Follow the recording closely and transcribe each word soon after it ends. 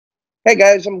Hey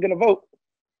guys, I'm gonna vote.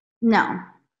 No,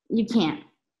 you can't.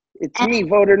 It's And me,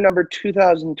 voter number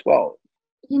 2012.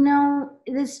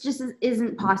 this just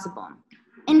isn't possible.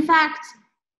 In fact,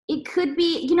 it could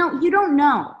be, you don't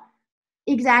know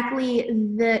exactly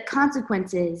the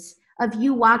consequences of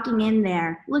you walking in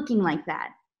there looking like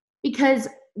that. Because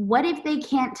what if they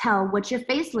can't tell what your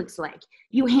face looks like?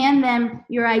 You hand them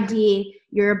your ID,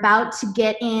 you're about to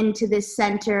get into this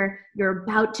center, you're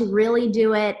about to really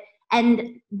do it.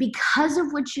 And because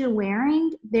of what you're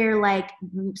wearing, they're like,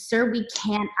 sir, we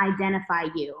can't identify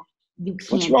you. You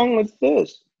What's can't. wrong with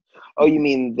this? Oh, you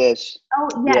mean this? Oh,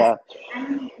 yes. Yeah, I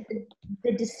mean,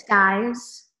 the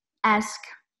disguise-esque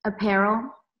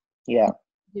apparel, yeah.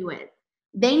 do it.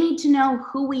 They need to know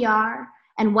who we are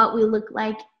and what we look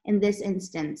like in this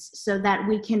instance so that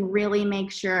we can really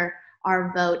make sure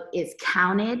our vote is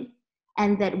counted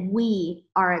and that we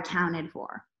are accounted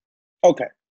for. Okay.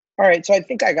 All right. So I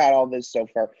think I got all this so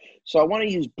far. So I want to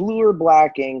use blue or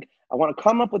black ink. I want to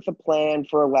come up with a plan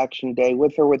for election day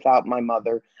with or without my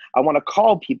mother. I want to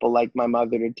call people like my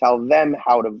mother to tell them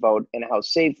how to vote and how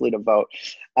safely to vote.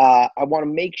 I want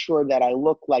to make sure that I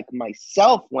look like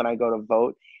myself when I go to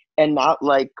vote and not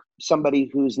like somebody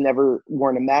who's never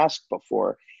worn a mask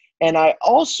before. And I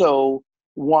also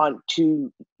want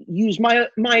to use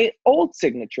my old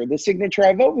signature, the signature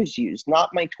I've always used, not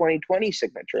my 2020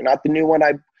 signature, not the new one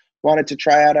I wanted to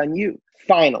try out on you.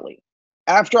 Finally,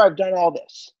 after I've done all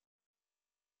this,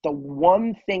 the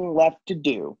one thing left to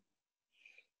do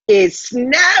is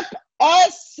snap a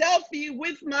selfie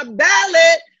with my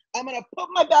ballot. I'm going to put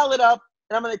my ballot up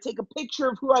and I'm going to take a picture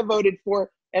of who I voted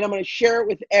for and I'm going to share it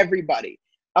with everybody.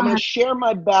 I'm going to share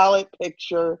my ballot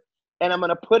picture and I'm going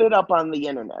to put it up on the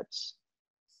internet.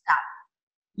 Stop.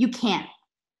 You can't.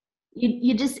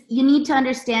 You need to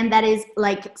understand that is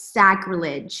like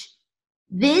sacrilege.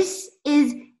 This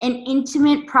is an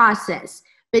intimate process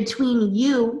between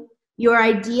you, your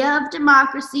idea of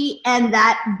democracy, and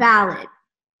that ballot.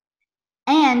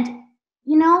 And,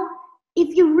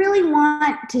 if you really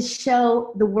want to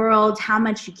show the world how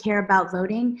much you care about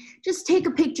voting, just take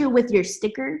a picture with your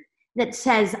sticker that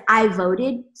says, I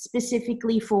voted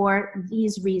specifically for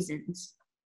these reasons.